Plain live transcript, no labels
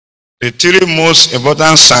the three most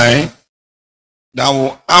important signs that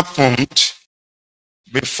will happen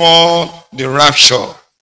before the rapture.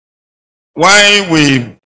 Why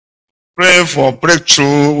we pray for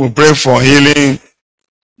breakthrough, we pray for healing,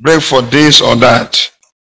 pray for this or that.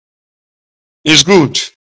 It's good.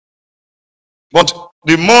 But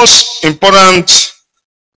the most important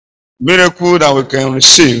miracle that we can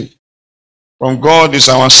receive from God is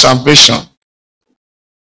our salvation.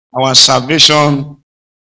 Our salvation,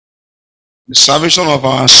 the salvation of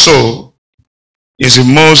our soul, is the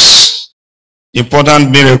most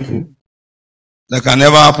important miracle that can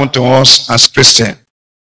ever happen to us as Christians.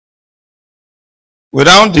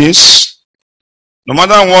 Without this, no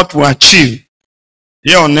matter what we achieve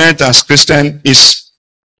here on earth as Christians is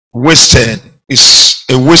wasted. It's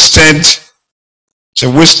a wasted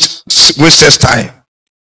time.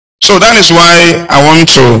 So that is why I want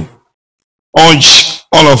to urge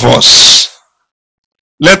all of us.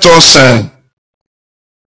 Let us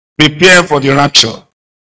prepare for the rapture.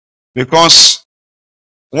 Because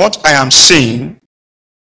what I am saying,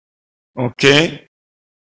 okay,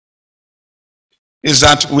 is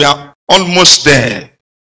that we are almost there.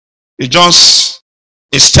 It's just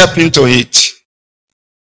a step into it.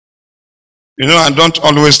 You know, I don't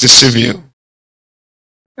always deceive you.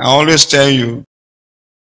 I always tell you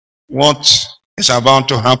what is about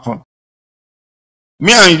to happen.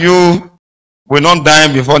 Me and you will not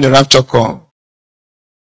die before the rapture comes.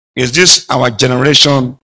 Is this our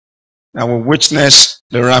generation that will witness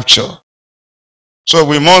the rapture? So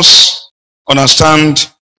we must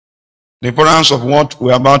understand the importance of what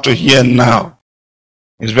we're about to hear now.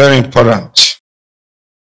 It's very important.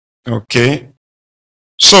 Okay?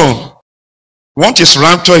 So, what is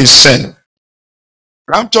rapture itself?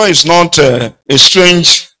 Rapture is not a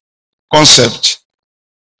strange concept.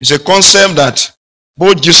 It's a concept that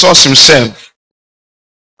both Jesus himself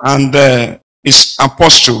and his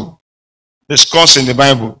apostle discuss in the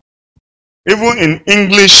Bible. Even in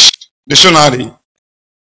English dictionary,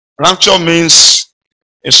 rapture means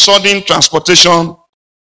a sudden transportation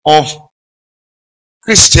of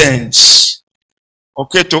Christians,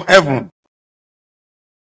 okay, to heaven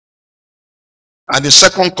at the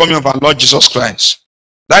second coming of our Lord Jesus Christ.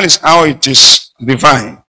 That is how it is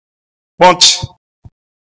divine. But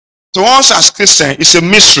to us as Christians, it's a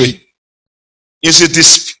mystery. It's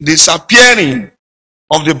a disappearing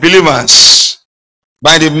of the believers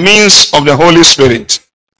by the means of the Holy Spirit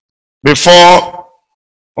before,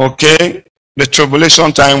 okay, the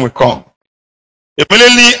tribulation time will come.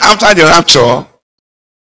 Immediately after the rapture,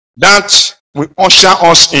 that will usher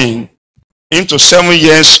us into 7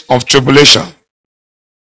 years of tribulation.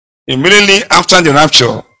 Immediately after the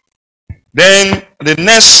rapture, then the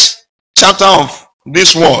next chapter of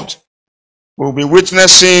this world will be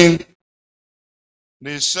witnessing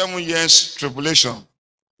the 7 years tribulation,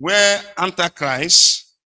 where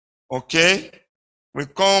Antichrist, okay, will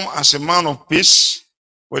come as a man of peace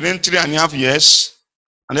within 3.5 years.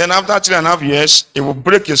 And then after 3.5 years, he will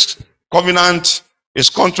break his covenant, his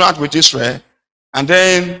contract with Israel, and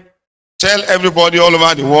then tell everybody all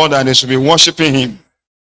over the world that they should be worshiping him.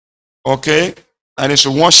 Okay? And they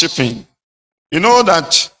should worship him. You know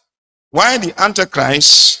that why the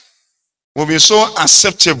Antichrist will be so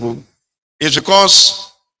acceptable is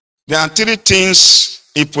because there are 3 things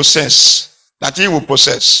he possesses, that he will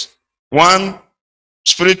possess. 1,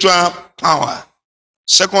 spiritual power.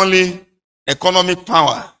 Secondly, economic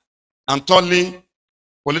power. And thirdly,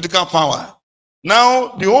 political power. Now,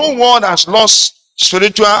 the whole world has lost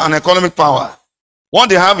spiritual and economic power. What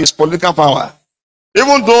they have is political power.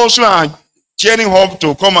 Even those who are cheering up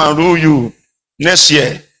to come and rule you next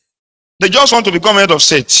year, they just want to become head of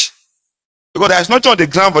state. Because there is nothing on the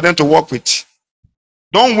ground for them to work with.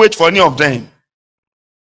 Don't wait for any of them.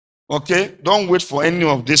 Okay? Don't wait for any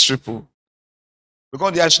of these people.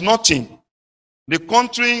 Because there is nothing. The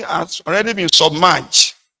country has already been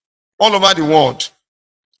submerged all over the world.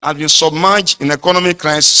 Has been submerged in economic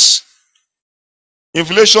crisis.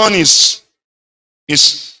 Inflation is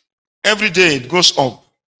every day it goes up.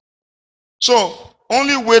 So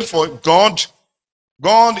only wait for God.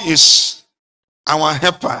 God is our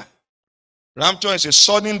helper. Rapture is a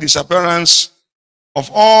sudden disappearance of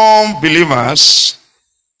all believers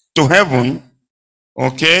to heaven,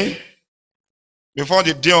 okay, before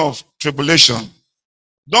the day of tribulation.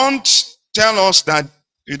 Don't tell us that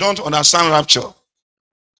you don't understand rapture.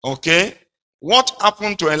 Okay? What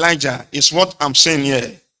happened to Elijah is what I'm saying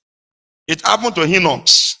here. It happened to Enoch.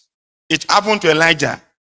 It happened to Elijah.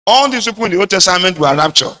 All these people in the Old Testament were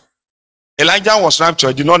raptured. Elijah was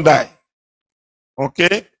raptured, did not die.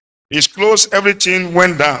 Okay? His clothes, everything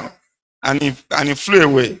went down and he flew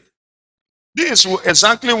away. This is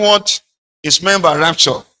exactly what is meant by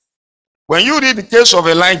rapture. When you read the case of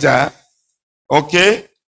Elijah, okay,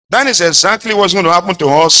 that is exactly what's going to happen to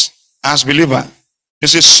us as believers.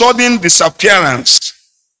 It's a sudden disappearance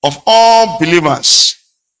of all believers.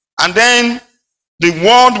 And then the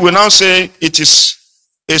world will now say it is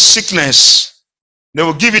a sickness. They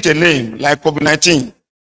will give it a name like COVID-19.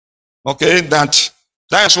 Okay, that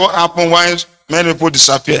is what happened while many people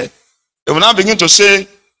disappear. They will now begin to say,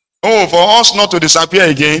 oh, for us not to disappear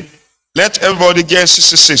again, let everybody get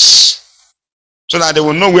 66 so that they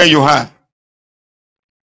will know where you are.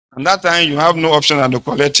 And that time you have no option than to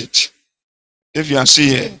collect it if you are still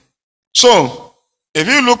here. So, if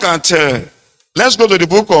you look at, let's go to the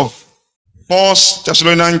book of 1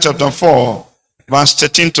 Thessalonians chapter 4, verse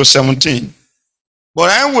 13 to 17. But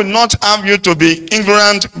I would not have you to be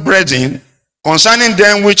ignorant, brethren, concerning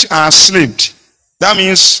them which are asleep. That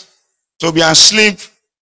means to be asleep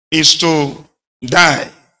is to die.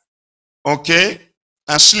 Okay?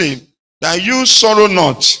 Asleep. That you sorrow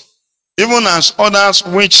not, even as others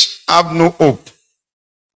which have no hope.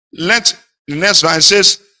 Let the next verse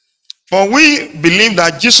says, for we believe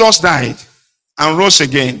that Jesus died and rose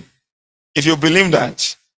again. If you believe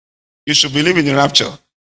that, you should believe in the rapture.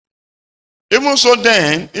 Even so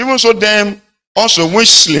them also which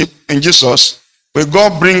sleep in Jesus will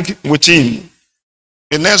God bring with him.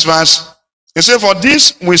 The next verse, he said, for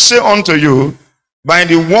this we say unto you by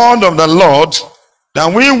the word of the Lord,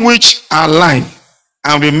 that we which are alive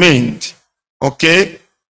and remained, okay,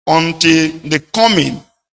 until the coming,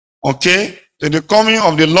 okay, till the coming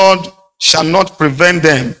of the Lord shall not prevent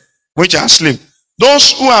them which are asleep.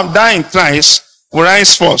 Those who have died in Christ will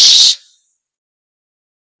rise first.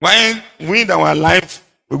 While we that were alive,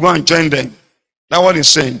 we go and join them. That's what he's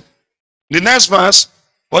saying. The next verse,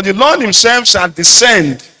 for the Lord himself shall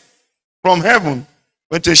descend from heaven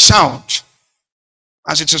with a shout,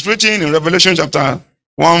 as it is written in Revelation chapter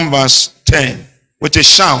 1 verse 10, with a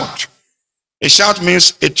shout. A shout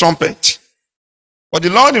means a trumpet. For the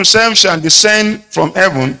Lord himself shall descend from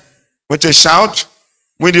heaven with a shout,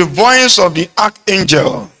 with the voice of the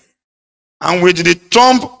archangel, and with the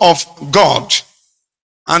trump of God.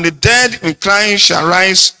 And the dead in Christ shall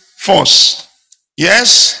rise first.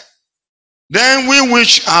 Yes, then we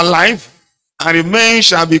which are alive and remain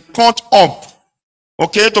shall be caught up.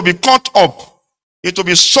 Okay, to be caught up, it will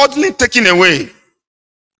be suddenly taken away.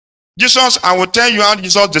 Jesus, I will tell you how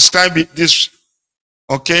Jesus described this.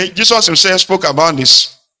 Okay, Jesus himself spoke about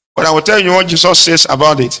this, but I will tell you what Jesus says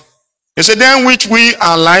about it. He said, then which we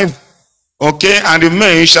are alive, okay, and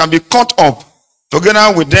remain shall be caught up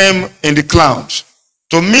together with them in the clouds,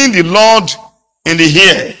 to meet the Lord in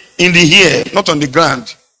the air, not on the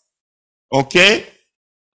ground. Okay?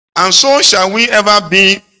 And so shall we ever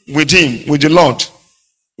be with him, with the Lord.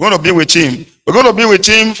 We're going to be with him. We're going to be with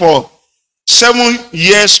him for 7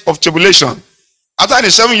 years of tribulation. After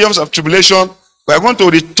the 7 years of tribulation, we're going to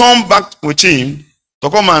return back with him to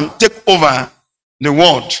come and take over the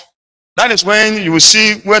world. That is when you will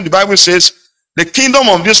see when the Bible says the kingdom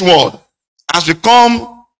of this world has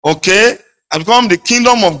become, okay, has become the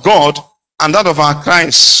kingdom of God and that of our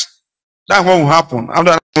Christ. That's what will happen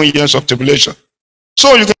after 7 years of tribulation.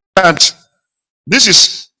 So you can see that this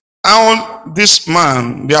is how this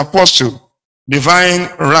man, the apostle, divine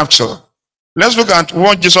rapture. Let's look at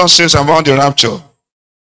what Jesus says about the rapture.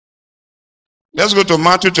 Let's go to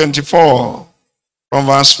Matthew 24 from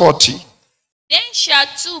verse 40. Then shall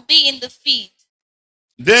two be in the field.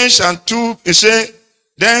 Then shall two, he said,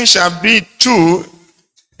 then shall be two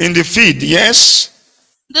in the field, yes.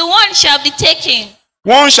 The one shall be taken.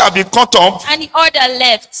 One shall be caught up. And the other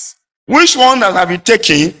left. Which one that shall be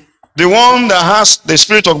taken? The one that has the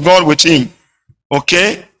Spirit of God with him.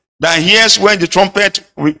 Okay? That hears when the trumpet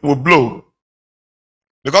will blow.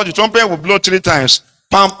 Because the trumpet will blow 3 times.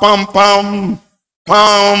 Pam, pam, pam,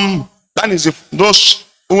 pam. That is those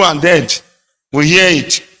who are dead will hear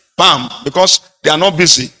it. Pam. Because they are not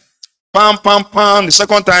busy. Pam, pam, pam. The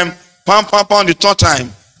second time. Pam, pam, pam. The third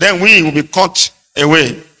time. Then we will be caught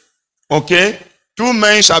away. Okay? 2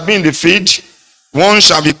 men shall be in the field. One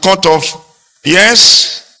shall be cut off.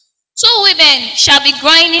 Yes? 2 women shall be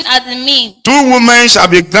grinding at the mill. 2 women shall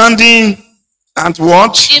be grinding at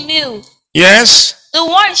what? The mill. Yes? The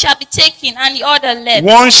one shall be taken and the other left.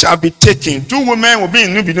 One shall be taken. 2 women will be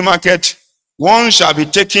in New Building Market. One shall be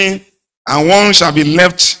taken and one shall be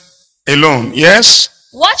left alone. Yes?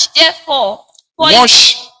 Watch therefore.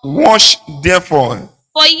 Watch therefore.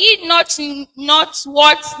 For ye not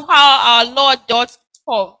what how our Lord doth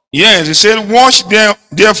come. Yes, he said, watch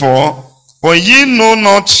therefore, for ye know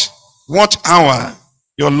not what hour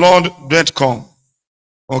your Lord doth come.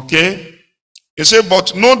 Okay? He said,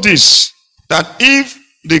 but know this, that if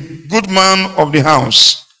the good man of the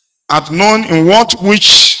house had known in what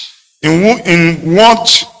wash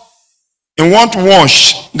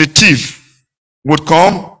the thief would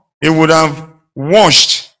come, he would have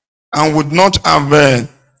washed and would not have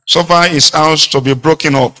suffered his house to be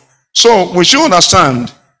broken up. So we should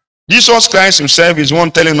understand, Jesus Christ himself is one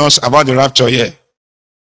telling us about the rapture here.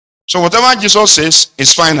 So whatever Jesus says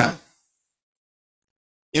is final.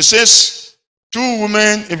 He says, two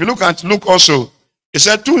women, if you look at Luke also, he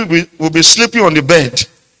said two will be sleeping on the bed,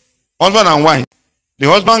 husband and wife. The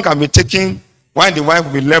husband can be taken while the wife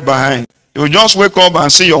will be left behind. You will just wake up and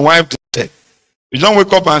see your wife dead. You don't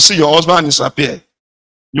wake up and see your husband disappear.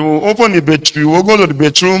 You will open the bedroom, you will go to the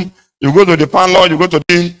bedroom, you go to the parlor, you go to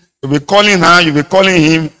the, you'll be calling her, you'll be calling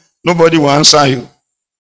him, nobody will answer you.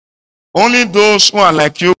 Only those who are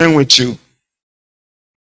like you are with you.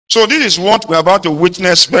 So this is what we're about to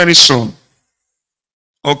witness very soon.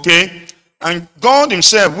 Okay? And God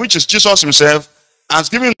himself, which is Jesus himself, has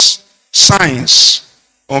given us signs.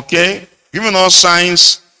 Okay? Giving us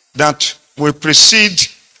signs that will precede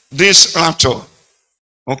this rapture.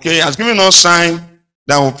 Okay? Has given us signs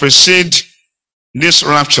that will precede this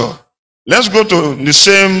rapture. Let's go to the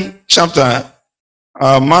same chapter,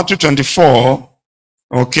 Matthew 24.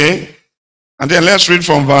 Okay? And then let's read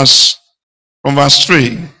from verse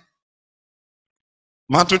 3.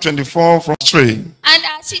 Matthew 24 from 3. And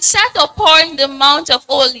as he sat upon the Mount of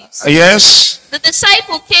Olives, Yes. the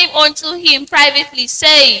disciple came unto him privately,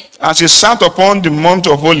 saying, As he sat upon the Mount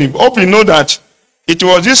of Olives. Hope you know that it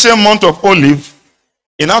was this same Mount of Olives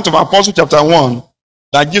in Acts of Apostles chapter 1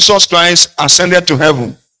 that Jesus Christ ascended to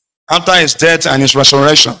heaven after his death and his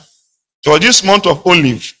resurrection. So this Mount of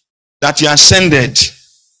Olives that he ascended.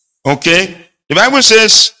 Okay. The Bible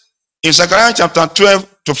says in Zechariah chapter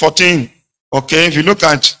 12 to 14. Okay, if you look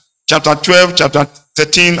at chapter 12, chapter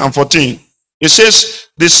 13 and 14, it says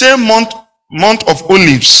the same Mount of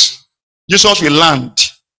Olives, Jesus will land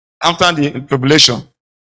after the tribulation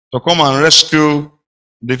to come and rescue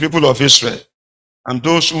the people of Israel and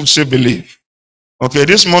those who still believe. Okay,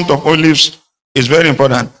 this Mount of Olives is very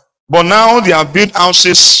important. But now they have built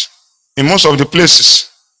houses in most of the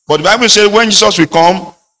places. But the Bible says when Jesus will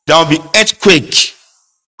come, there will be earthquake.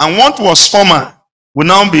 And what was former will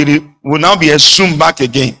now be assumed back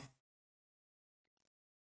again.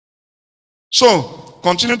 So,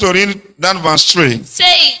 continue to read that verse 3.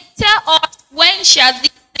 saying, Tell us, when shall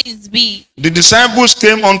these things be? The disciples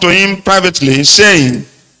came unto him privately, saying,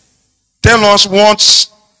 Tell us, what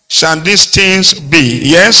shall these things be?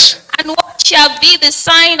 Yes? And what shall be the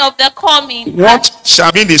sign of the coming? What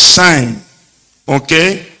shall be the sign?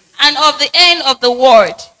 Okay? And of the end of the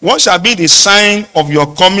world? What shall be the sign of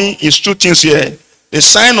your coming is two things here. The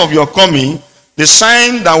sign of your coming, the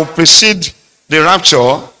sign that will precede the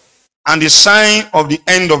rapture, and the sign of the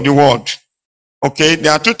end of the world. Okay,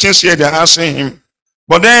 there are two things here they're asking him.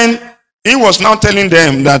 But then he was now telling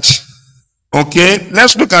them that, okay,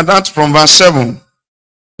 let's look at that from verse 7.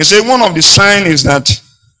 He said one of the signs is that,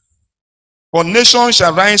 for nation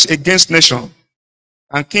shall rise against nation,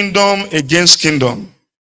 and kingdom against kingdom,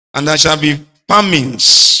 and there shall be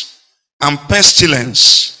famines and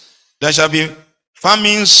pestilence. There shall be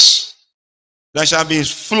famines, there shall be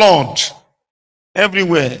flood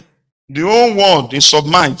everywhere. The whole world is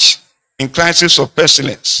submerged in crisis of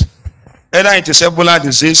pestilence. Either it is Ebola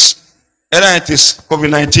disease, either it is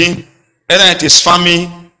COVID-19, either it is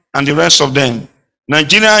famine, and the rest of them.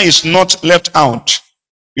 Nigeria is not left out.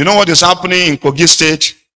 You know what is happening in Kogi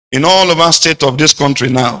State, in all over state of this country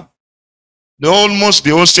now. Almost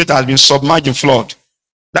the whole state has been submerged in flood.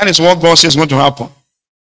 That is what God says is going to happen.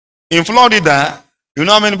 In Florida, you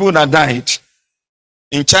know how many people that died?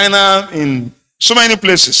 In China, in so many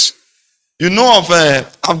places. You know of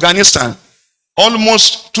Afghanistan,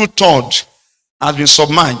 almost 2/3 has been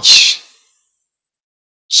submerged.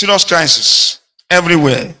 Serious crisis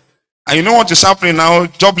everywhere. And you know what is happening now?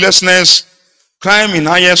 Joblessness, crime in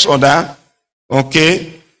highest order.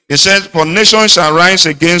 Okay. It says, for nation shall rise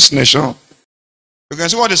against nation. You can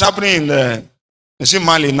see what is happening in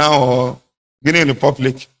Mali now or Guinea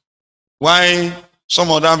Republic. Why some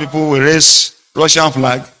other people will raise Russian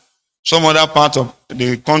flag, some other part of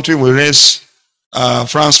the country will raise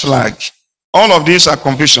France flag. All of these are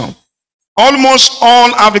confusion. Almost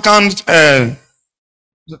all African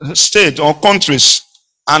states or countries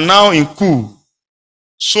are now in coup.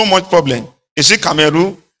 So much problem. Is it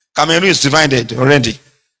Cameroon? Cameroon is divided already.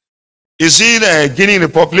 Is it Guinea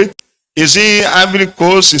Republic? Is it Ivory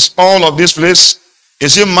Coast? Is all of this place?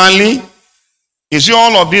 Is it Mali? Is it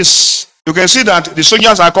all of this? You can see that the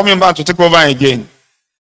soldiers are coming back to take over again.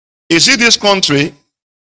 You see this country,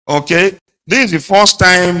 okay, this is the first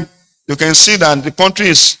time you can see that the country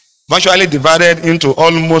is virtually divided into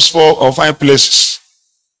almost 4 or 5 places.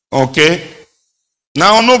 Okay?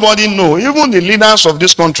 Now nobody knows. Even the leaders of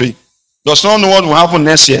this country does not know what will happen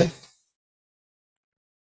next year.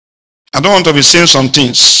 I don't want to be saying some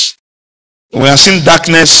things. We are seeing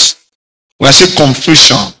darkness. We are seeing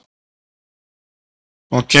confusion.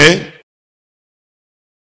 Okay?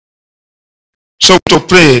 So to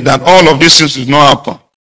pray that all of these things will not happen.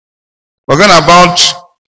 Forget about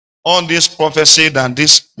all these prophecies that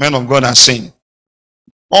these men of God are saying.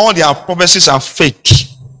 All their prophecies are fake.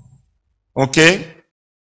 Okay?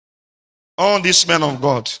 All these men of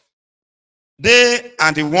God, they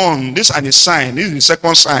are the one, these are the sign, this is the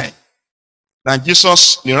second sign that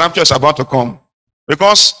Jesus, the rapture is about to come.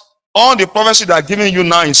 Because all the prophecy that are giving you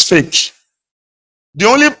now is fake. The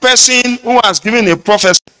only person who has given a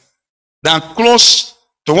prophecy that close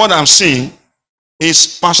to what I'm seeing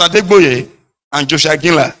is Pastor Degboye and Joshua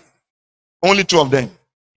Gila. Only 2 of them.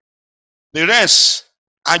 The rest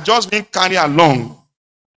are just being carried along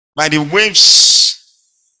by the waves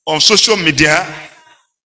of social media,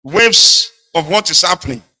 waves of what is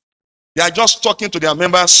happening. They are just talking to their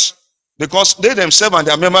members because they themselves and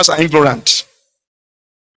their members are ignorant.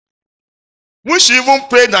 We should even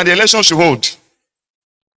pray that the election should hold.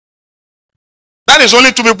 That is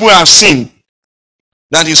only 2 people I have seen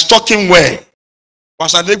that is talking well.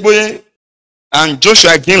 Pastor Degboye and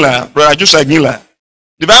Joshua Gila, brother Joshua Gila.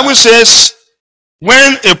 The Bible says,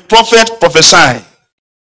 when a prophet prophesies,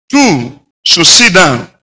 2 should sit down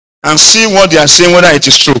and see what they are saying, whether it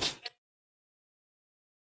is true.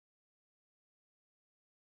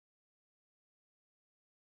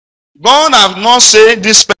 God have not said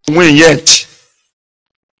this way yet.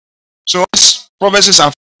 So prophecies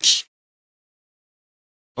are fake.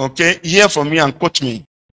 Okay, hear from me and quote me.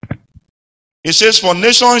 It says, for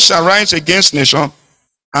nation shall rise against nation,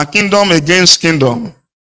 and kingdom against kingdom.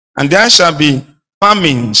 And there shall be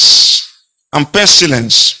famines, and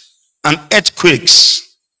pestilence, and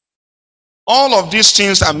earthquakes. All of these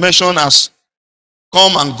things are mentioned as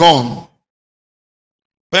come and gone.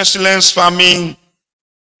 Pestilence, famine,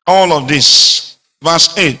 all of this.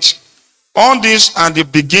 Verse 8. All these are the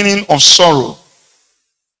beginning of sorrow.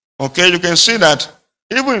 Okay, you can see that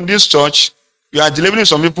even in this church, you are delivering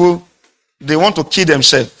some people, they want to kill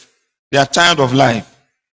themselves. They are tired of life.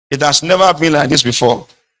 It has never been like this before.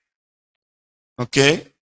 Okay?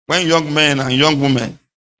 When young men and young women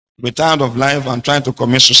be tired of life and trying to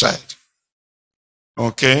commit suicide.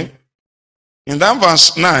 Okay? In that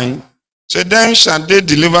verse 9, say, then shall they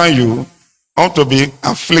deliver you up to be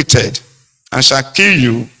afflicted, and shall kill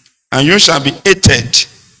you, and you shall be hated.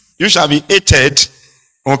 You shall be hated,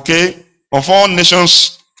 okay, of all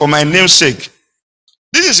nations for my name's sake.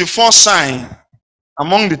 This is the first sign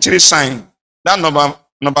among the 3 signs. That number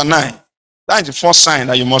 9. That is the first sign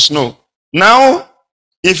that you must know. Now,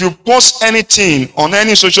 if you post anything on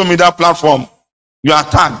any social media platform, you are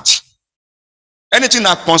attacked. Anything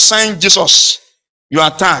that concerns Jesus, you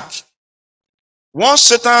are attacked. What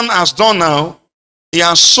Satan has done now, he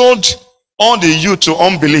has sold all the youth to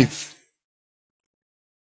unbelief.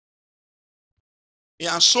 He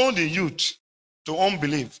has sold the youth to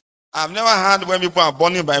unbelief. I've never heard when people are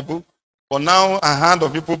burning Bible, but now I heard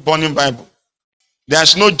of people burning Bible. There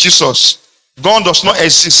is no Jesus. God does not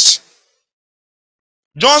exist.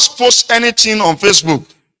 Just post anything on Facebook.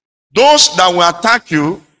 Those that will attack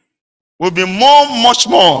you will be much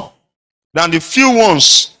more than the few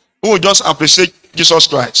ones who will just appreciate Jesus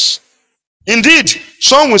Christ. Indeed,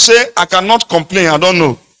 some will say, I cannot complain, I don't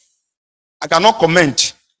know. I cannot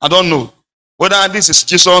comment, I don't know whether this is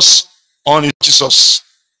Jesus or it's Jesus.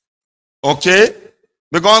 Okay?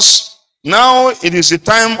 Because now it is the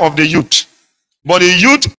time of the youth. But the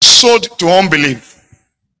youth sold to unbelief.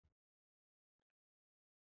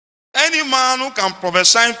 Any man who can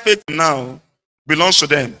prophesy faith now belongs to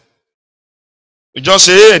them. You just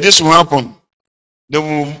say, hey, this will happen. They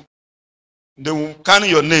will carry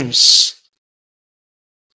your names.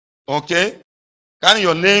 Okay? Carry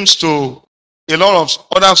your names to a lot of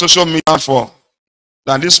other social media platforms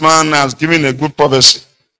that this man has given a good prophecy.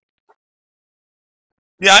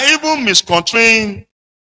 They are even misconstruing,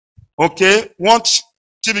 okay, what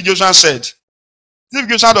T.B. Joshua said. T.B.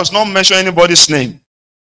 Joshua does not mention anybody's name.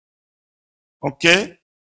 Okay?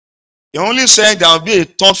 He only said there will be a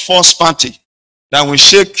third force party that will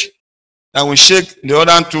shake the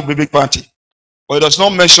other 2 big party. But he does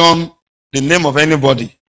not mention the name of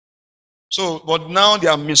anybody. So, but now they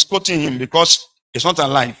are misquoting him because he's not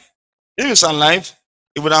alive. If he's alive,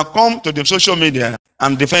 he would have come to the social media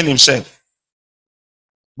and defend himself.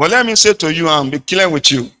 But let me say to you and be clear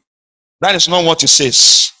with you, that is not what it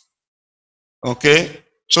says. Okay?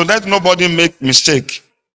 So let nobody make mistake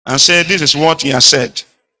and say this is what he has said.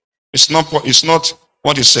 It's not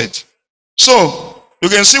what he said. So you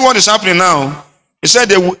can see what is happening now. He said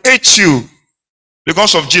they will hate you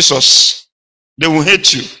because of Jesus. They will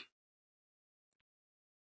hate you.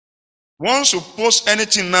 Once you post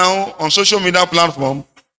anything now on social media platform,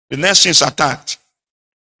 the next thing is attacked.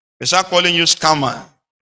 They start calling you scammer,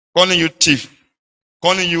 calling you thief,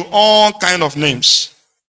 calling you all kind of names.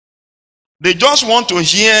 They just want to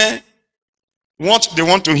hear what they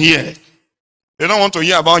want to hear. They don't want to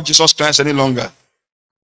hear about Jesus Christ any longer.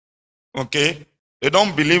 Okay? They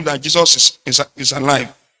don't believe that Jesus is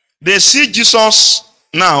alive. They see Jesus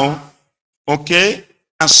now, okay,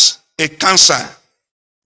 as a cancer.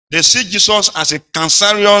 They see Jesus as a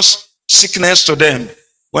cancerous sickness to them.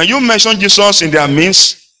 When you mention Jesus in their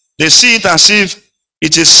midst, they see it as if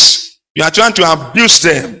it is, you are trying to abuse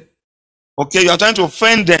them. Okay, you are trying to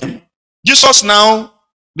offend them. Jesus now,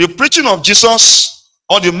 the preaching of Jesus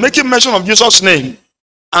or the making mention of Jesus' name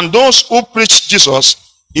and those who preach Jesus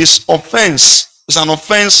is offense. It's an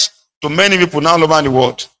offense to many people now all over the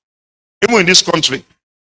world. Even in this country,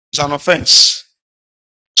 it's an offense.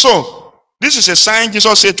 So, this is a sign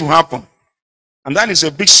Jesus said to happen. And that is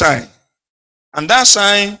a big sign. And that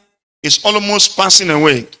sign is almost passing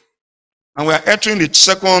away. And we are entering the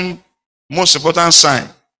second most important sign,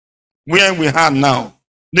 where we are now.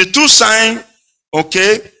 The two signs,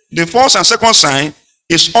 okay, the first and second sign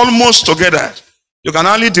is almost together. You can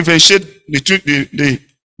only differentiate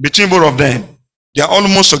between both of them. They are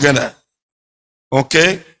almost together.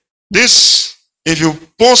 Okay? This, if you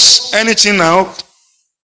post anything now,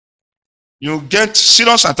 you get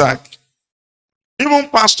serious attack. Even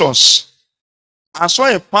pastors. I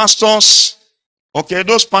saw a pastors, okay,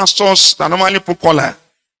 those pastors that normally put color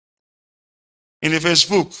in the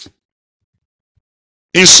Facebook,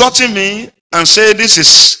 insulting me and say this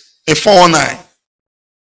is a 419.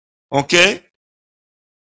 Okay?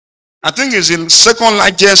 I think it's the second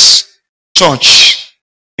largest church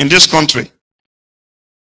in this country.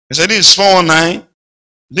 He said this is 419.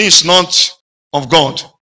 This is not of God.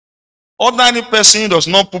 Ordinary person does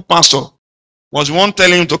not put pastor. Was one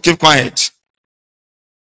telling him to keep quiet.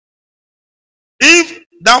 If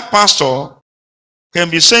that pastor can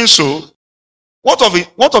be saying so, what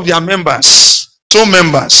of their members? So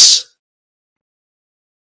members.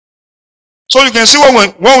 So you can see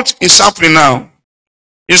what is happening now.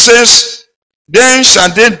 It says, then shall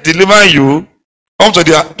they deliver you up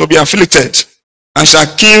to be afflicted, and shall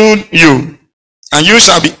kill you, and you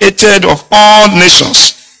shall be hated of all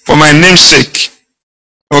nations for my name's sake.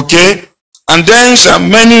 Okay? And then shall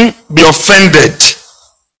many be offended.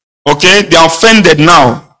 Okay? They are offended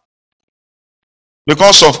now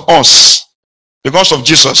because of us, because of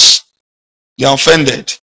Jesus. They are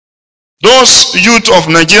offended. Those youth of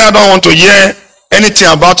Nigeria don't want to hear anything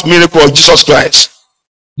about miracle of Jesus Christ.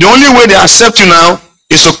 The only way they accept you now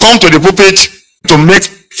is to come to the pulpit to make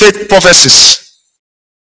fake prophecies.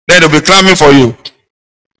 Then they'll be clamoring for you.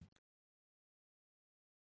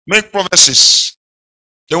 Make prophecies.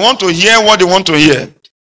 They want to hear what they want to hear.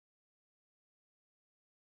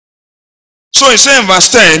 So he says in verse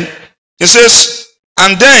 10, he says,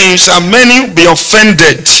 and then shall many be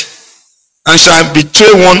offended, and shall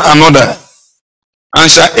betray one another, and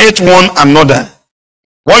shall hate one another.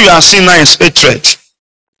 What you are seeing now is hatred.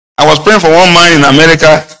 I was praying for one man in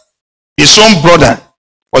America. His own brother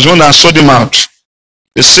was one that sold him out.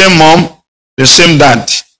 The same mom, the same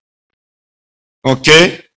dad.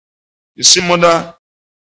 Okay? The same mother,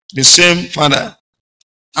 the same father.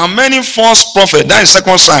 And many false prophets. That is the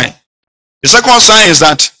second sign. The second sign is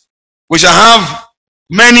that we shall have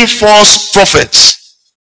many false prophets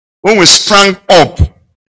who will spring up,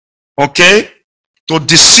 okay, to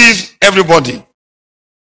deceive everybody.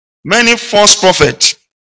 Many false prophets.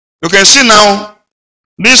 You can see now,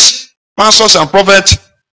 these pastors and prophets,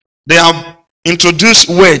 they have introduced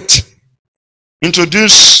word into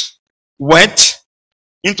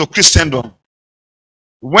Christendom.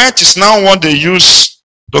 Word is now what they use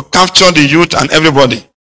to capture the youth and everybody.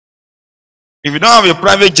 If you don't have a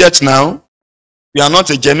private jet now, you are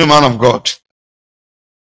not a genuine man of God.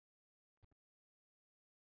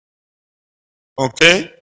 Okay?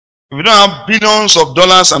 If you don't have billions of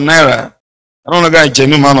dollars and naira, I don't know a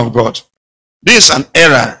genuine man of God. This is an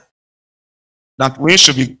error that we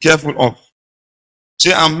should be careful of.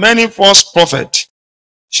 See, and many false prophets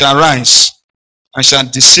shall rise and shall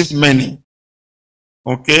deceive many.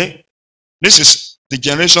 Okay? This is the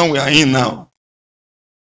generation we are in now.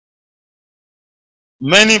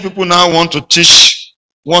 Many people now want to teach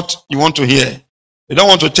what you want to hear. They don't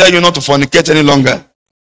want to tell you not to fornicate any longer.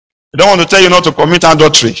 They don't want to tell you not to commit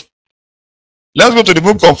adultery. Let's go to the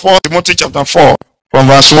book of 1 Timothy chapter 4 from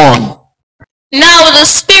verse 1. Now the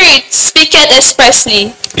Spirit speaketh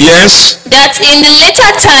expressly Yes. that in the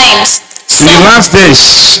later times In the last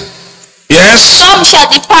days. Yes. some shall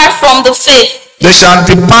depart from the faith, They shall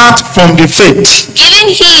depart from the faith,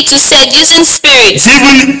 giving heed to seducing spirits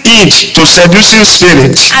giving heed to seducing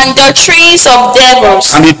spirits and doctrines of devils.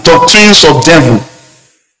 and the doctrines of devil.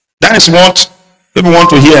 That is what people want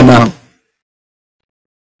to hear now.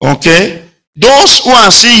 Okay? Those who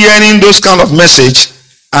are still hearing those kind of message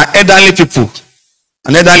are elderly people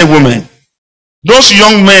and elderly women. Those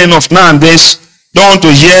young men of nowadays don't want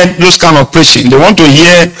to hear those kind of preaching. They want to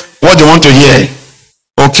hear what they want to hear.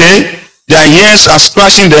 Okay? Their ears are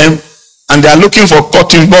scratching them and they are looking for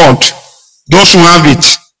cotton bud. Those who have it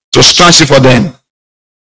to scratch it for them.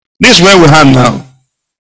 This is where we are now.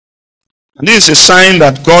 And this is a sign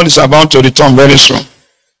that God is about to return very soon.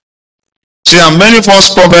 See, and many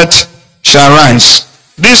false prophets shall rise.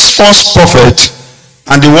 This false prophet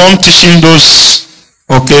and the one teaching those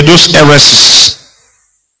heresies,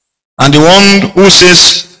 and the one who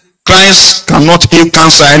says Christ cannot heal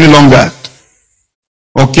cancer any longer.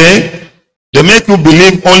 Okay? They make you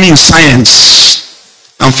believe only in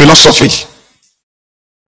science and philosophy.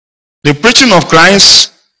 The preaching of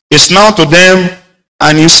Christ is now to them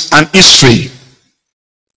and is an history.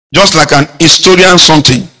 Just like an historian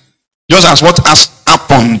something. Just as what has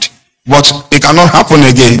happened, but it cannot happen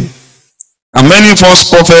again. And many false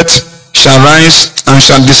prophets shall rise and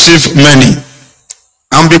shall deceive many.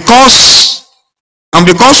 And because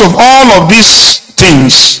of all of these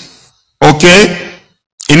things, okay,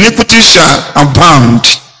 iniquity shall abound,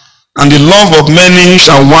 and the love of many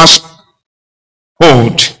shall wax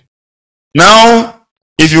hold. Now,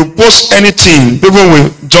 if you post anything, people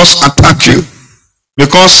will just attack you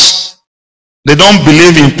because they don't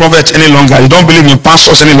believe in prophets any longer. They don't believe in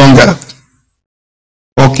pastors any longer.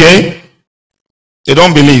 Okay? They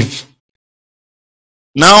don't believe.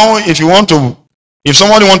 Now, if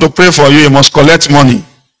somebody want to pray for you, he must collect money.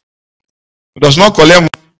 He does not collect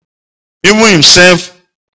money. Even himself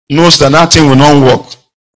knows that that thing will not work.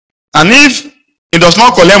 And if he does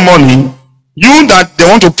not collect money, you that they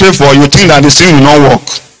want to pray for, you think that this thing will not work.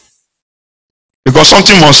 Because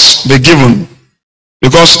something must be given.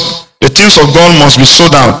 Because the things of God must be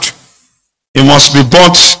sold out. It must be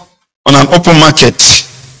bought on an open market.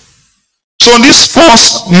 So these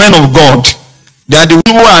false men of God, they are the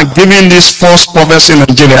people who are giving this false prophecy in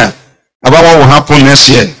Nigeria about what will happen next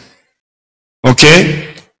year.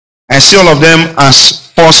 Okay? I see all of them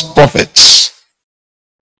as false prophets.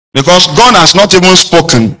 Because God has not even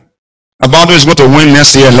spoken about who is going to win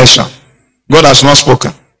next year election. God has not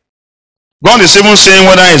spoken. God is even saying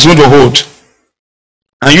whether he's going to hold.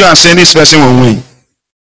 And you are saying this person will win.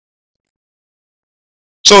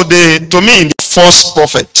 So to me, the false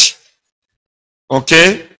prophet.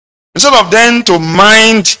 Okay? Instead of them to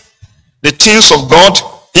mind the things of God,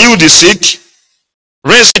 heal the sick,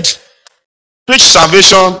 raise it, preach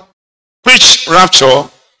salvation, preach rapture,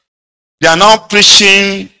 they are now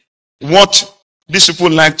preaching what these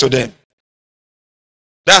people like to them.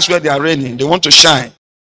 That's where they are reigning. They want to shine.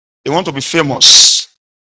 They want to be famous.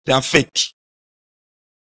 They are fake.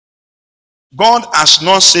 God has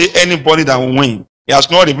not said anybody that will win. He has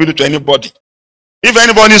not revealed it to anybody. If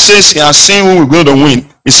anybody says he has seen who will go to win,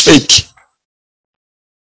 it's fake.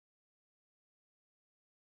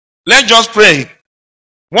 Let's just pray.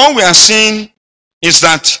 What we are seeing is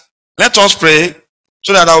that let us pray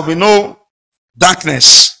so that there will be no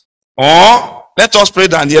darkness. Or let us pray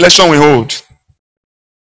that the election will hold.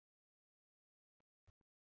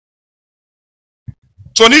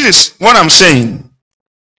 So this is what I'm saying.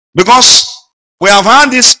 Because we have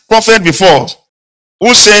had this prophet before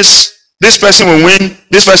who says this person will win,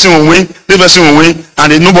 this person will win, this person will win,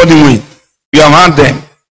 and then nobody win. We have had them.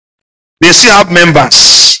 They still have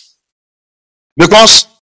members. Because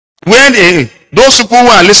when those people who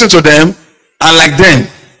are listening to them are like them.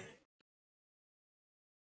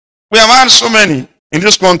 We have had so many in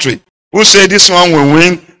this country who say this one will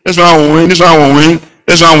win, this one will win, this one will win,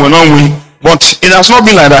 this one will not win. But it has not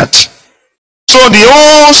been like that. So the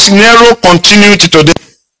whole scenario continued to today.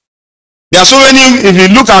 There are so many, if you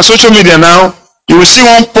look at social media now, you will see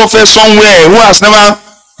one prophet somewhere who has never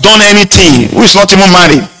done anything, who is not even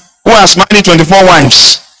married, who has married 24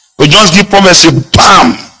 wives. We just give prophecy,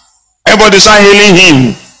 bam! Everybody start hailing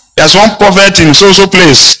him. There's one prophet in social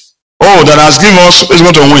place. Oh, that has given us who is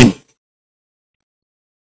going to win.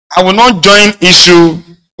 I will not join issue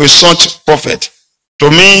with such prophet. To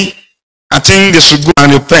me, I think they should go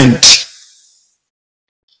and repent.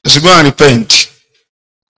 They should go and repent.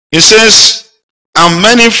 It says, and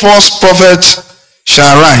many false prophets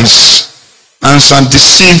shall arise and shall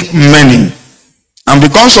deceive many. And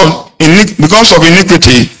because of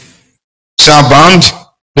iniquity shall abound,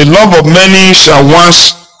 the love of many shall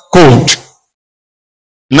wax cold.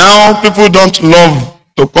 Now people don't love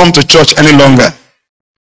to come to church any longer.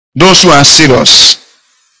 Those who are serious.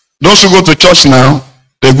 Those who go to church now,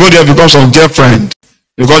 they go there because of girlfriend,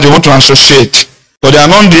 because they want to associate. But they are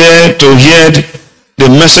not there to hear the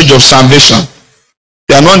message of salvation.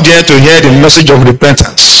 They are not there to hear the message of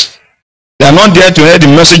repentance. They are not there to hear the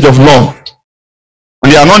message of love.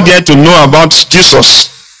 And they are not there to know about Jesus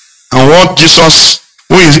and what Jesus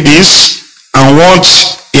who is and what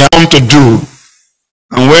he has come to do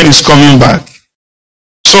and when he's coming back.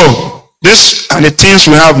 So, these are the things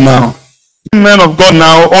we have now. Men of God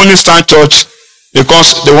now only start church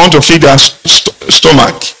because they want to feed their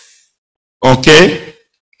stomach. Okay?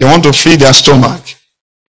 They want to feed their stomach.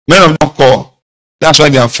 Men of God call. That's why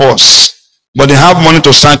they are forced. But they have money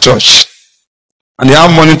to start church. And they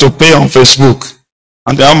have money to pay on Facebook.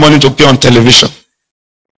 And they have money to pay on television.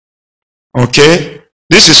 Okay?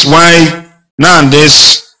 This is why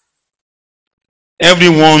nowadays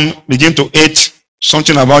everyone begin to hate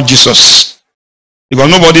something about Jesus. Because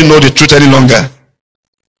nobody knows the truth any longer.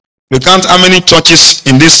 We count how many churches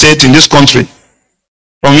in this state, in this country.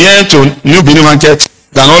 From here to New Benin Market,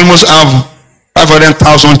 can almost have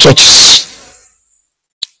 500,000 churches.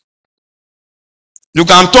 You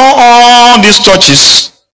can turn all these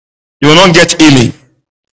churches, you will not get healing.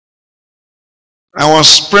 I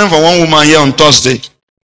was praying for one woman here on Thursday.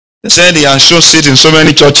 They said he has shown seat in so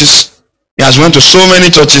many churches. He has went to so many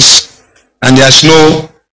churches and there's no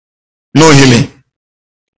healing.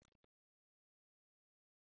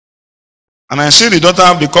 And I see the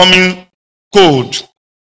daughter becoming cold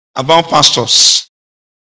about pastors.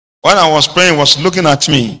 While I was praying, was looking at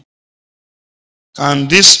me. Can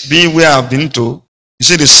this be where I've been to?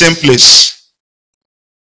 Is it the same place?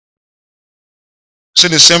 Is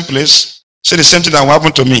it the same place? Is it the same thing that will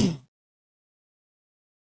happen to me?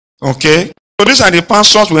 Okay? So these are the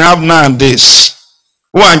pastors we have nowadays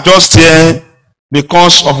who are just there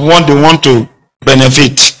because of what they want to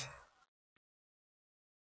benefit.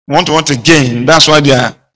 Want to gain. That's why they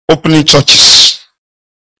are opening churches.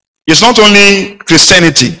 It's not only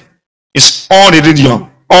Christianity. It's all religion.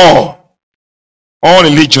 All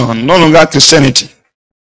religion. No longer Christianity.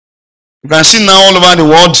 You can see now all over the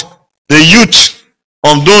world, the youth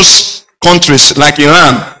of those countries like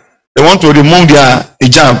Iran, they want to remove their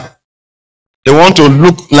hijab. They want to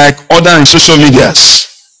look like other in social medias.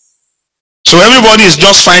 So everybody is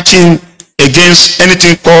just fighting against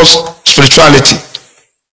anything called spirituality.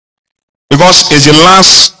 Because it's the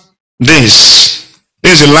last days.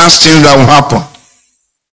 This is the last thing that will happen.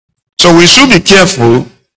 So we should be careful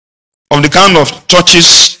of the kind of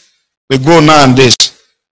churches we go nowadays.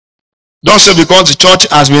 Don't say because the church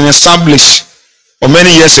has been established for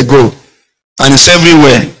many years ago and it's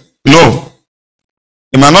everywhere. No.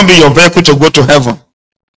 It might not be your vehicle to go to heaven.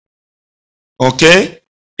 Okay?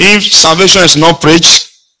 If salvation is not preached,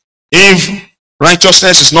 if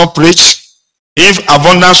righteousness is not preached, if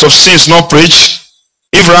abundance of sin is not preached,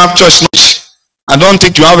 if rapture is not preached, I don't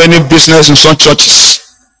think you have any business in such churches.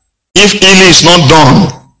 If healing is not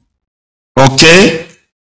done, okay?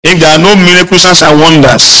 If there are no miracles and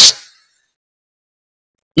wonders.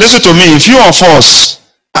 Listen to me, if you of us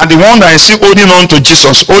are the one that is still holding on to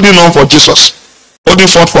Jesus, holding on for Jesus, holding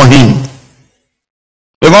forth for him.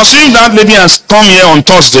 Because if that lady has come here on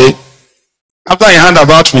Thursday, after he heard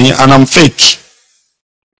about me and I'm fake,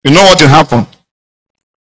 you know what will happen?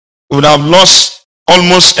 We would have lost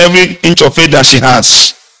almost every inch of faith that she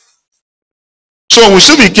has. So we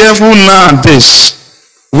should be careful nowadays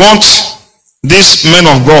what these men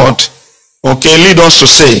of God, okay, lead us to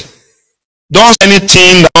say. Don't say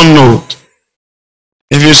anything that don't know.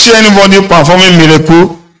 If you see anybody performing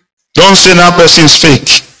miracle, don't say that person is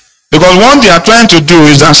fake. Because what they are trying to do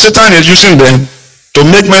is that Satan is using them to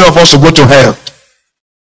make many of us to go to hell.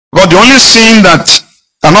 But the only sin that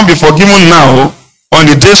cannot be forgiven now or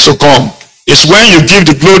in the days to come is when you give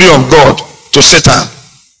the glory of God to Satan.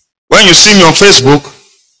 When you see me on Facebook,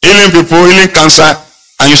 healing people, healing cancer,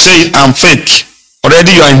 and you say I'm fake,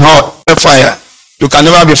 already you are in hellfire. You can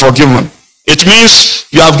never be forgiven. It means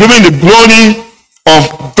you have given the glory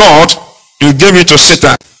of God, you gave it to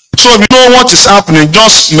Satan. So if you know what is happening,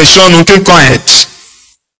 just make sure you keep quiet.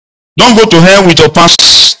 Don't go to hell with your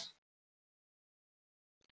pastors.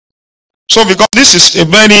 So because this is a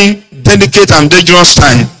very delicate and dangerous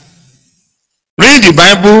time, read the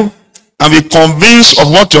Bible and be convinced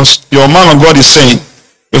of what your man of God is saying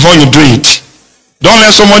before you do it. Don't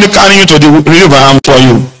let somebody carry you to the river and for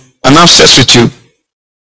you and have sex with you.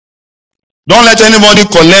 Don't let anybody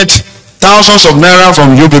collect thousands of naira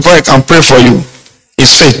from you before he can pray for you.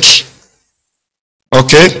 It's fake.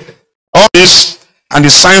 Okay? All this and the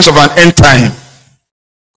signs of an end time.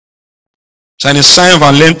 It's a sign of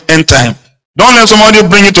an end time. Don't let somebody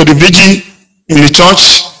bring you to the vigil in the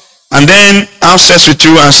church and then have sex with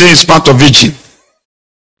you and say it's part of vigil.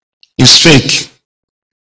 It's fake.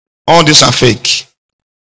 All these are fake.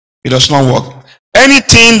 It does not work.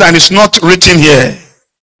 Anything that is not written here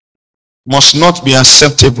must not be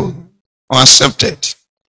acceptable or accepted.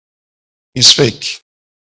 It's fake.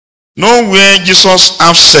 Nowhere Jesus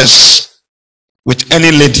has sex with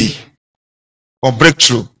any lady or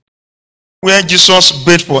breakthrough. Where Jesus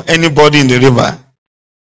prayed for anybody in the river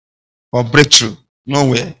or breakthrough.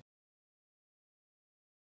 Nowhere.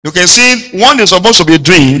 You can see what they're supposed to be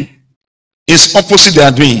doing is opposite they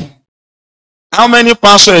are doing. How many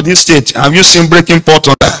pastors in this state have you seen breaking pot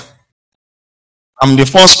on that? I'm the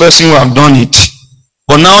first person who have done it.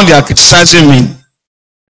 But now they are criticizing me.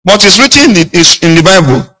 But it's written in the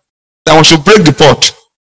Bible that we should break the pot.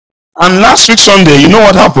 And last week Sunday, you know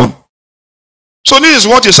what happened? So this is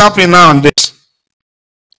what is happening now and this.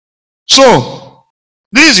 So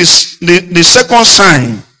this is the second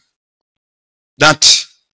sign that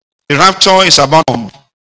the rapture is about.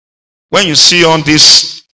 When you see all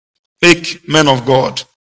these fake men of God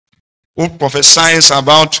who prophesies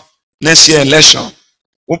about next year election,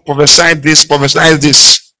 who prophesy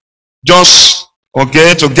this, just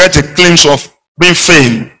okay to get a glimpse of being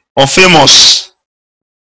fame or famous.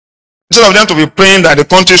 Instead of them to be praying that the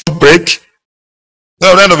country should break,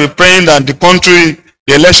 instead of them to be praying that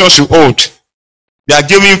the election should hold, they are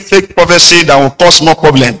giving fake prophecy that will cause more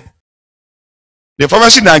problem. The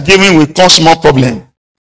prophecy they are giving will cause more problem.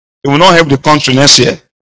 It will not help the country next year.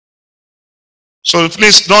 So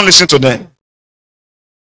please don't listen to them.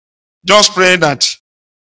 Just pray that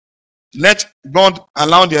let God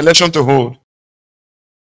allow the election to hold.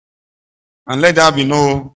 And let there be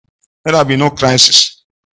no crisis.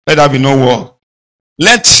 Let there be no war.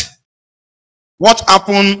 Let what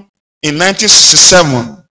happened in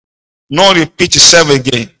 1967 not repeat itself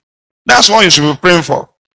again. That's what you should be praying for.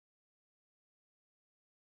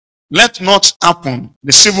 Let not happen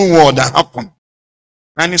the civil war that happened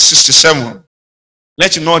 1967.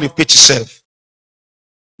 Let it not repeat itself.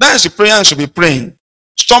 That is the prayer you should be praying.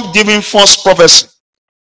 Stop giving false prophecy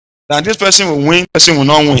that this person will win, this person will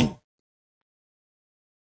not win.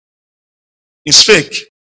 It's fake.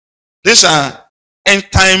 These are end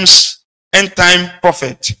time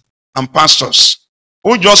prophets and pastors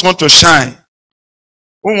who just want to shine,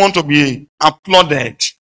 who want to be applauded,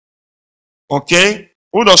 okay?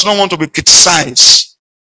 Who does not want to be criticized.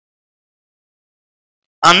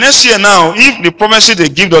 And next year now, if the prophecy they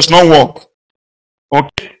give does not work,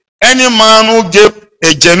 okay, any man who gave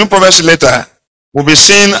a genuine prophecy letter will be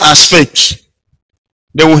seen as fake.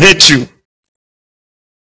 They will hate you.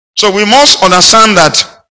 So we must understand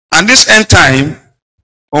that at this end time,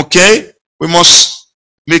 okay, we must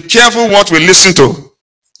be careful what we listen to.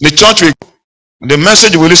 The church, the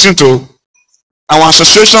message we listen to, our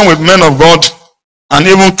association with men of God, and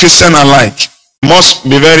even Christian alike, must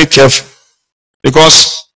be very careful.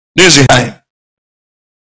 Because this is the time.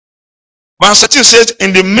 Verse 13 says,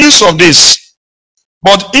 in the midst of this,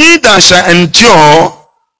 but he that shall endure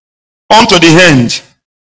unto the end,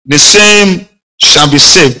 the same shall be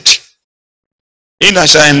saved. He that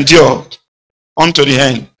shall endure unto the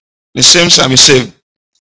end, the same shall be saved.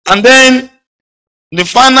 And then the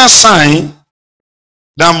final sign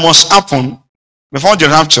that must happen before the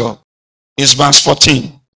rapture is verse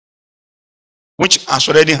 14, which has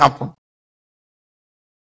already happened.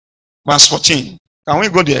 Verse 14. Can we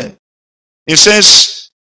go there? It says,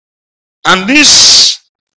 and this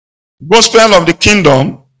gospel of the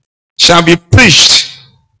kingdom shall be preached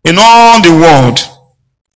in all the world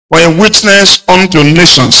for a witness unto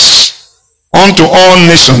nations, unto all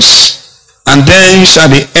nations, and then shall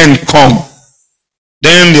the end come.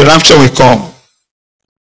 Then the rapture will come.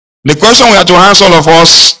 The question we have to ask all of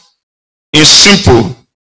us is simple.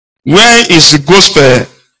 Where is the gospel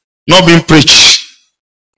not being preached?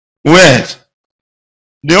 Where?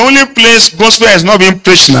 The only place gospel is not being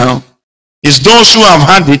preached now is those who have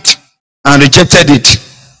had it and rejected it,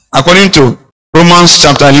 according to Romans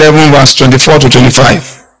chapter 11 verse 24 to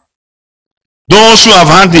 25. Those who have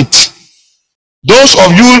had it. Those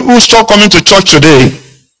of you who stop coming to church today,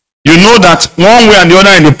 you know that one way and the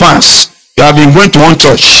other in the past, you have been going to one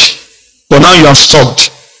church, but now you have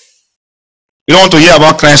stopped. You don't want to hear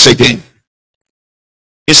about Christ again.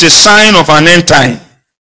 It's a sign of an end time.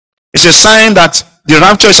 It's a sign that the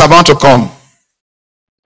rapture is about to come.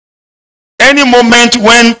 Any moment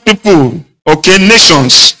when people, okay,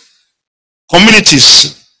 nations,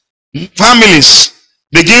 communities, families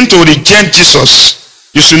begin to reject Jesus,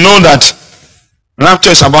 you should know that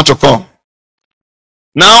rapture is about to come.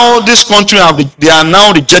 Now this country, they are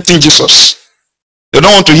now rejecting Jesus. They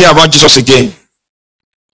don't want to hear about Jesus again.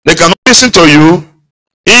 They cannot listen to you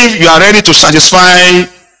if you are ready to satisfy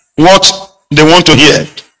what they want to hear.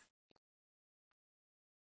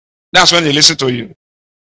 That's when they listen to you.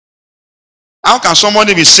 How can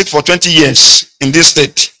somebody be sick for 20 years in this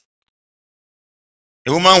state?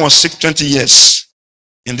 A woman was sick 20 years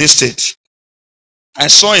in this state. I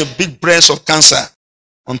saw a big breast of cancer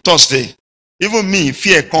on Thursday. Even me,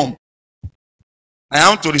 fear come. I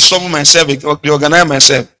have to resolve myself, reorganize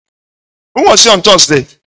myself. Who was here on Thursday?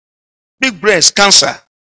 Big breast cancer.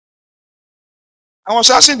 I was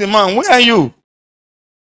asking the man, where are you?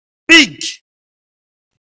 Big.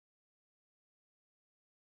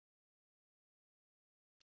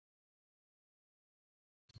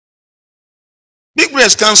 Big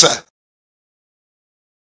breast cancer.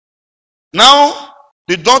 Now,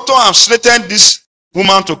 the doctor has slated this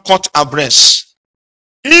woman to cut her breast.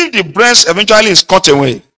 If the breast eventually is cut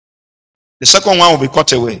away, the second one will be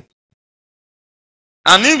cut away.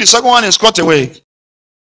 And if the second one is cut away,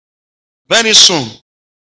 very soon,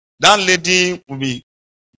 that lady will be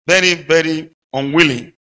very, very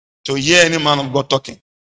unwilling to hear any man of God talking.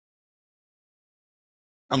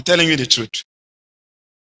 I'm telling you the truth.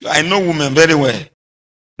 I know women very well.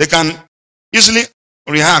 They can easily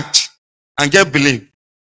react and get believed.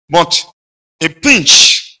 But a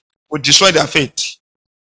pinch will destroy their faith.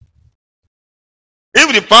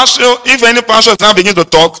 If any pastor is now begin to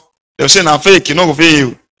talk, they'll say, now fake, you know, go feel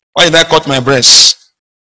you. Why did I cut my breast?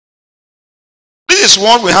 This is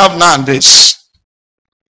what we have nowadays.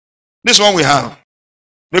 This is what we have.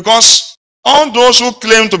 Because all those who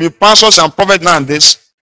claim to be pastors and prophets nowadays,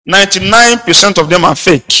 99% of them are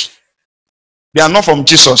fake. They are not from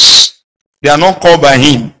Jesus. They are not called by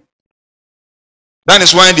him. That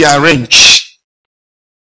is why they arrange.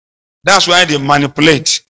 That's why they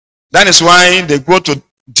manipulate. That is why they go to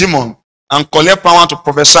demon and collect power to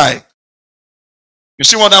prophesy. You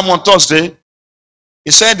see what happened on Thursday?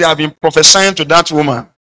 He said they have been prophesying to that woman.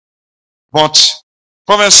 But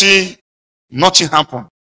prophecy, nothing happened.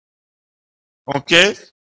 Okay?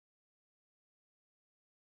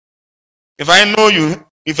 If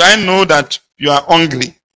I know that you are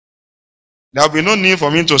hungry, there will be no need for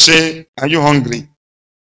me to say, are you hungry?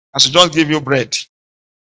 I should just give you bread.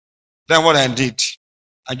 That's what I did.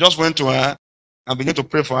 I just went to her and began to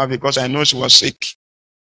pray for her because I know she was sick.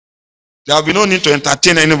 There will be no need to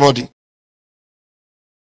entertain anybody.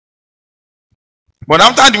 But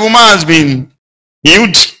after the woman has been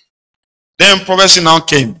healed, then prophecy now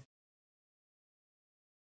came.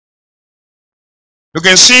 You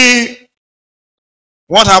can see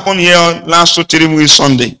what happened here last 2-3 weeks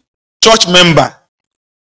Sunday. Church member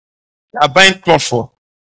they are buying cloth for,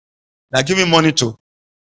 they are giving money to,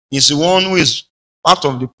 is the one who is part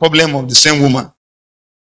of the problem of the same woman.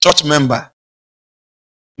 Church member.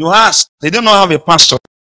 You ask, they do not have a pastor.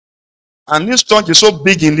 And this church is so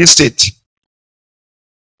big in this state.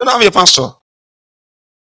 They don't have a pastor.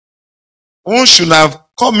 Who should have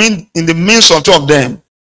come in the midst of two of them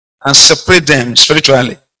and separate them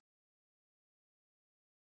spiritually.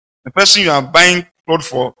 The person you are buying clothes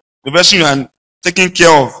for, the person you are taking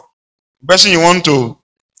care of, the person you want to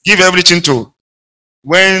give everything to,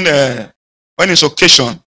 when it's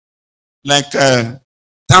occasion, like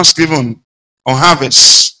Thanksgiving or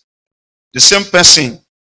harvest, the same person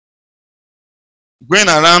going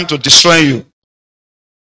around to destroy you.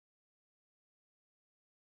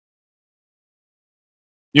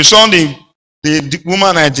 You saw the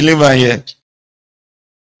woman I delivered here.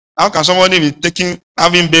 How can somebody be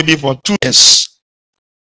having baby for 2 years?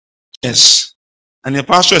 Yes. And the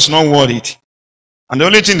pastor is not worried. And the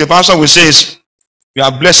only thing the pastor will say is, you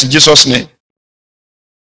are blessed in Jesus' name.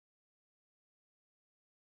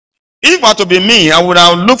 If it were to be me, I would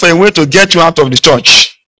have looked for a way to get you out of the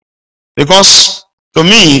church. Because to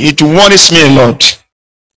me, it worries me a lot.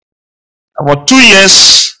 About 2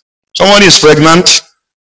 years, somebody is pregnant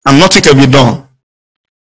and nothing can be done.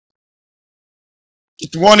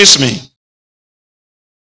 It worries me.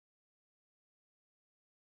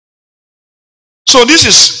 So this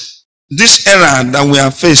is this era that we are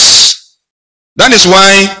faced. That is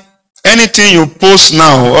why anything you post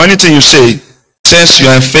now or anything you say says you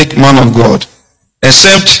are a fake man of God.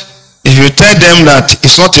 Except if you tell them that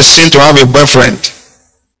it's not a sin to have a boyfriend,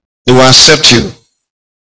 they will accept you.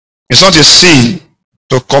 It's not a sin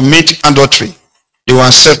to commit adultery. They will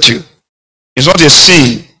accept you. It's not a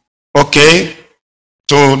sin, okay,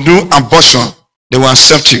 to do abortion. They will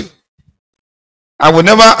accept you. I will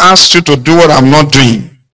never ask you to do what I'm not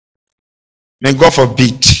doing. May God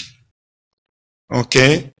forbid.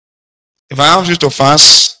 Okay? If I ask you to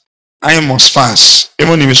fast, I must fast.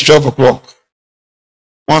 Even if it's 12 o'clock.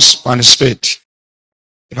 Must participate.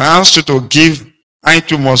 If I ask you to give, I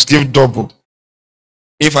too must give double.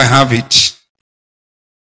 If I have it.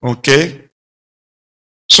 Okay?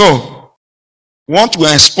 So, what we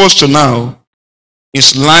are exposed to now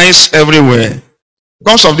is lies everywhere.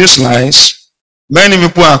 Because of these lies, many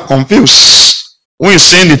people are confused. Who is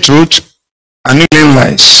saying the truth and who is saying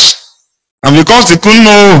lies? And because they couldn't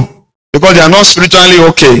know, because they are not spiritually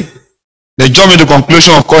okay, they jump into the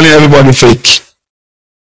conclusion of calling everybody fake.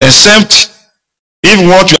 Except if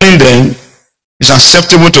what you're in them is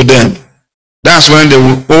acceptable to them. That's when they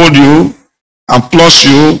will hold you, applaud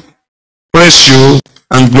you, praise you,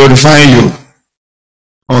 and glorify you.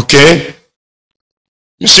 Okay?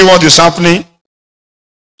 You see what is happening?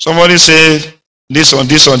 Somebody said this or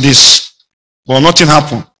this or this, but nothing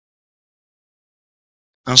happened.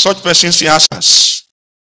 And such persons see answers.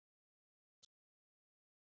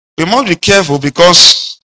 We must be careful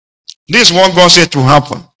because this is what God said to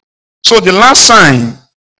happen. So the last sign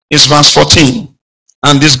is verse 14.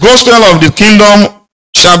 And this gospel of the kingdom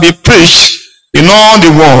shall be preached in all the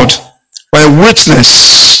world for a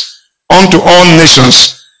witness unto all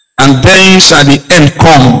nations, and then shall the end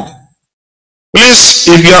come. Please,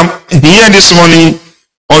 if you are here this morning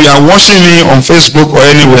or you are watching me on Facebook or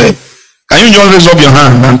anywhere, can you just raise up your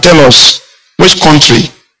hand and tell us which country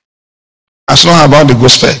has not heard about the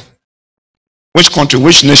gospel? Which country,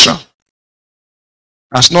 which nation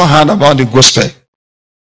has not heard about the gospel?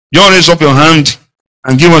 Just raise up your hand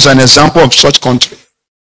and give us an example of such country.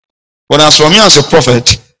 But as for me as a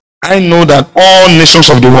prophet, I know that all nations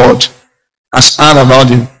of the world has heard about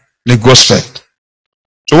the gospel.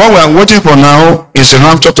 So what we are waiting for now is the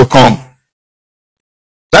rapture to come.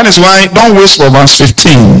 That is why don't waste for verse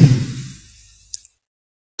 15.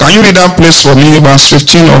 Can you read that place for me, verse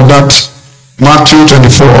 15 of that Matthew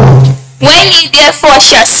 24? When ye therefore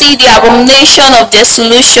shall see the abomination of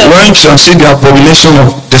desolation. When you shall see the abomination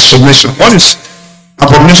of desolation. What is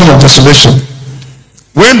abomination of desolation?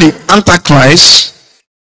 When the Antichrist,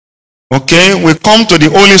 okay, will come to the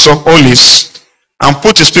holiest of holies and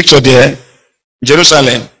put his picture there,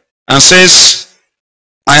 Jerusalem, and says,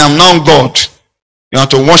 I am now God. You have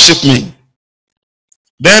to worship me.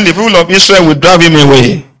 Then the people of Israel will drive him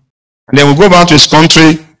away. And they will go back to his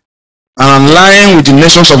country and align with the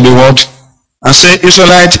nations of the world and say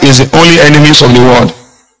Israelite is the only enemies of the world.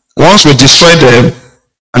 Once we destroy them,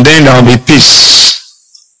 and then there will be peace.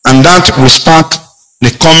 And that will start the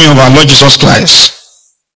coming of our Lord Jesus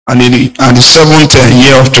Christ and the seventh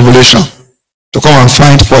year of tribulation to come and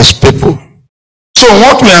fight for his people. So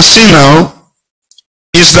what we are seeing now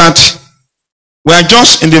is that we are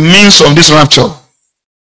just in the midst of this rapture.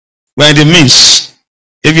 We are in the midst.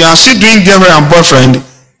 If you are still doing girlfriend and boyfriend,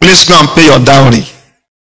 please go and pay your dowry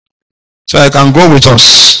so I can go with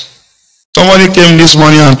us. Somebody came this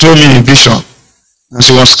morning and told me a vision, and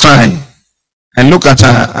she was crying. I looked at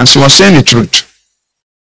her and she was saying the truth.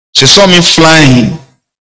 She saw me flying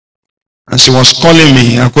and she was calling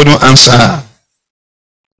me. I couldn't answer her.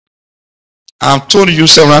 I've told you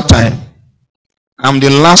several times, I'm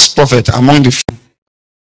the last prophet among the few.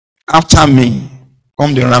 After me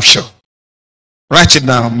come the rapture. Write it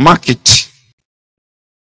down, mark it.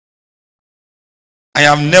 I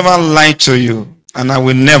have never lied to you, and I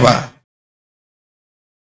will never.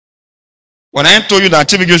 When I told you that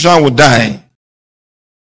TB Joshua would die,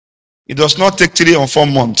 it does not take 3 or 4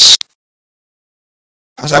 months.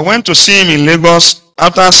 As I went to see him in Lagos,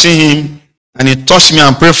 after seeing him, and he touched me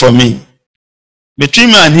and prayed for me, between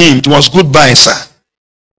me and him, it was goodbye, sir.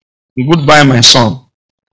 Goodbye, my son.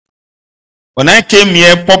 When I came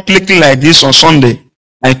here publicly like this on Sunday,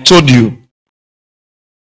 I told you,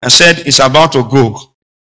 I said, it's about to go.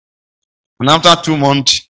 And after 2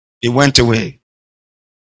 months, he went away.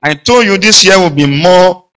 I told you this year will be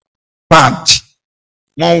more bad,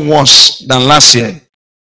 more worse than last year.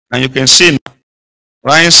 And you can see now,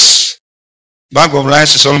 rice, bag of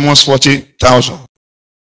rice is almost 40,000.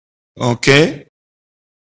 Okay?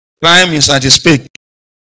 Crime is at its peak.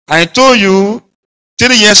 I told you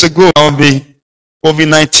 3 years ago, I will be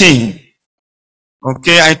COVID-19.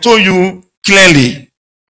 Okay, I told you clearly.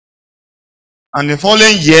 And the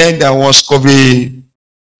following year, there was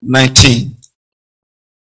COVID-19.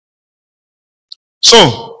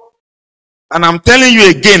 So, and I'm telling you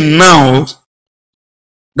again now,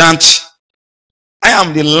 that I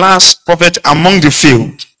am the last prophet among the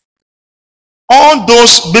field. All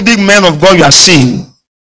those big men of God you are seeing,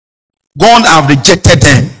 God have rejected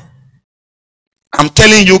them. I'm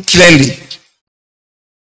telling you clearly.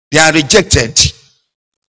 They are rejected.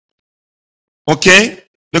 Okay?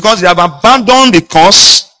 Because they have abandoned the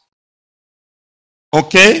cause.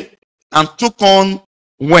 Okay? And took on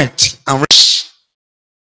wealth and riches.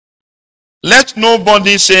 Let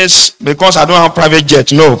nobody says, because I don't have private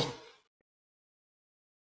jet. No.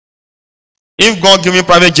 If God give me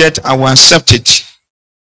private jet, I will accept it.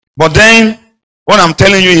 But then, what I'm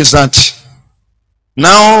telling you is that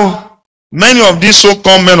now, many of these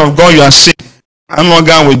so-called men of God you are seeing are no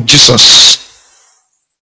longer with Jesus.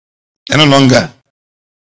 They're no longer.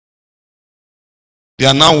 They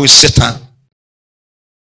are now with Satan.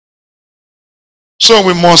 So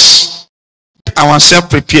we must get ourselves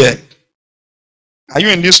prepared. Are you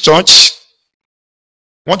in this church?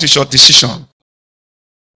 What is your decision?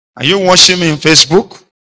 Are you watching me in Facebook?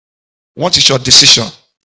 What is your decision?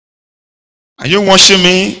 Are you watching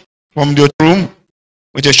me from the room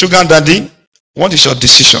with your sugar daddy? What is your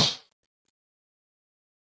decision?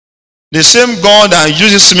 The same God that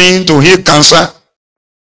uses me to heal cancer,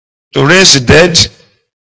 to raise the dead,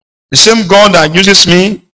 the same God that uses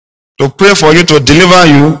me to pray for you, to deliver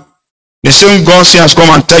you, the same God has come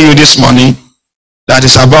and tell you this morning that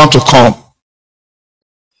is about to come.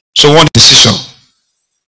 So what decision?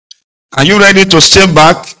 Are you ready to stay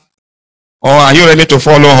back, or are you ready to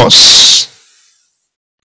follow us?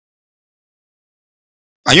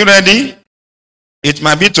 Are you ready? It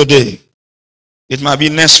might be today. It might be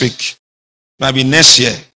next week. It might be next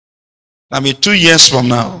year. It might be 2 years from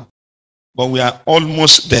now. But we are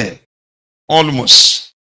almost there.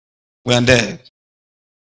 Almost. We are there.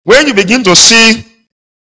 When you begin to see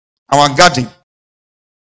our garden,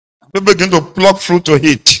 we begin to pluck fruit to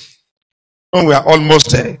eat. When we are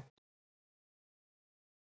almost there.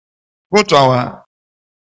 Go to our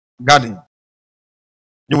garden.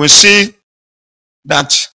 You will see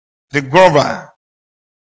that the grower,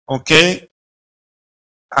 okay,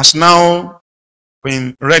 has now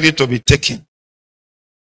been ready to be taken.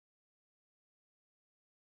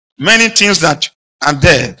 Many things that are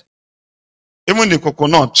dead, even the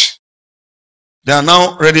coconut, they are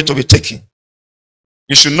now ready to be taken.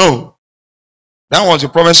 You should know. That was the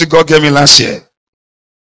prophecy God gave me last year.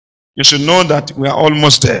 You should know that we are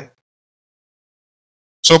almost there.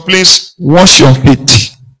 So please, wash your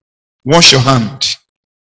feet. Wash your hand.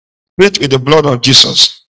 Bathe with the blood of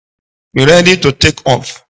Jesus. Be ready to take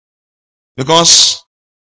off. Because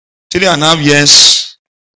 3.5 years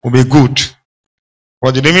will be good.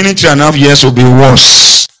 But the remaining 3.5 years will be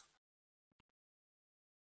worse.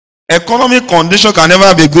 Economic condition can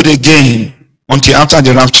never be good again until after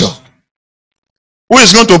the rapture. Who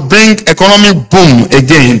is going to bring economic boom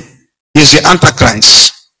again is the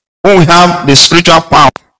Antichrist. Who will have the spiritual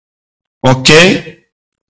power, okay,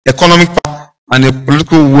 economic power, and a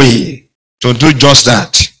political way to do just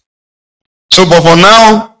that. So, but for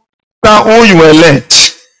now, no matter who you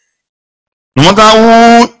elect, no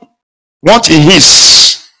matter what it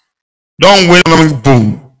is, don't wait for economic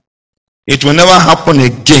boom. It will never happen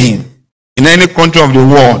again in any country of the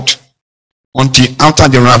world until after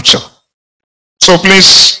the rapture. So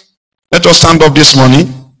please, let us stand up this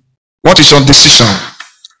morning. What is your decision?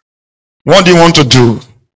 What do you want to do?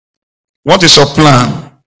 What is your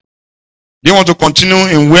plan? Do you want to continue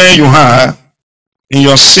in where you are, in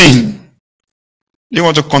your sin? Do you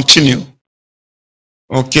want to continue?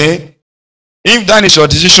 Okay? If that is your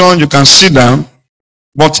decision, you can sit down.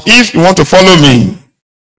 But if you want to follow me,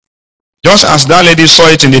 just as that lady saw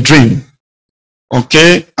it in the dream,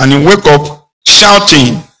 okay, and you wake up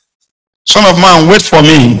shouting, "Son of man, wait for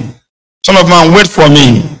me. Son of man, wait for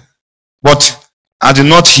me." But I did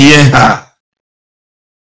not hear her.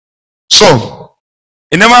 So,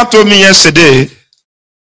 he never told me yesterday.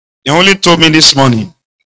 He only told me this morning.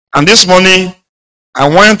 And this morning, I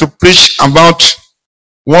wanted to preach about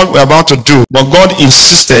what we're about to do. But God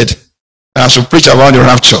insisted that I should preach about the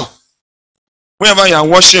rapture. Wherever you are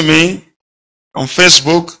watching me, on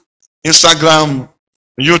Facebook, Instagram,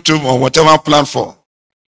 YouTube, or whatever platform,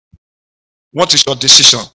 what is your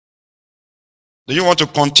decision? Do you want to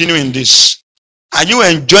continue in this? Are you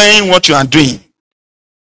enjoying what you are doing?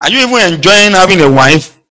 Are you even enjoying having a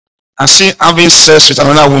wife and still having sex with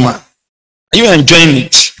another woman? Are you enjoying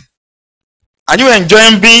it? Are you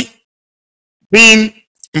enjoying being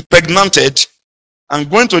impregnated and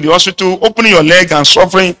going to the hospital, opening your leg and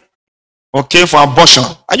suffering, okay, for abortion?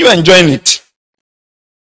 Are you enjoying it?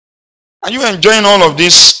 Are you enjoying all of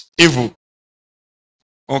this evil?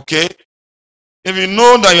 Okay? If you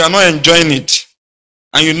know that you are not enjoying it,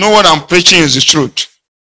 and you know what I'm preaching is the truth,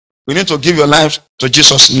 you need to give your life to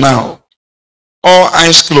Jesus now. All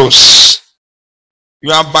eyes closed.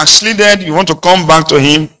 You are backslided, you want to come back to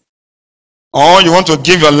him, or you want to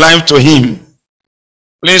give your life to him.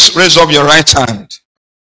 Please raise up your right hand.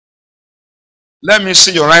 Let me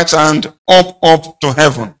see your right hand up to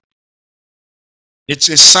heaven. It's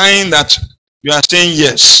a sign that you are saying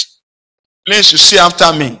yes. Please, you see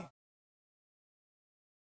after me.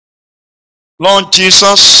 Lord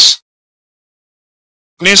Jesus,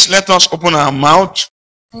 please let us open our mouth.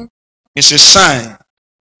 It's a sign.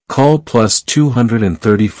 Call plus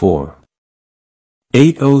 234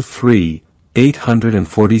 803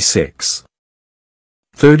 846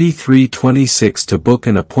 3326 to book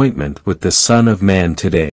an appointment with the Son of Man today.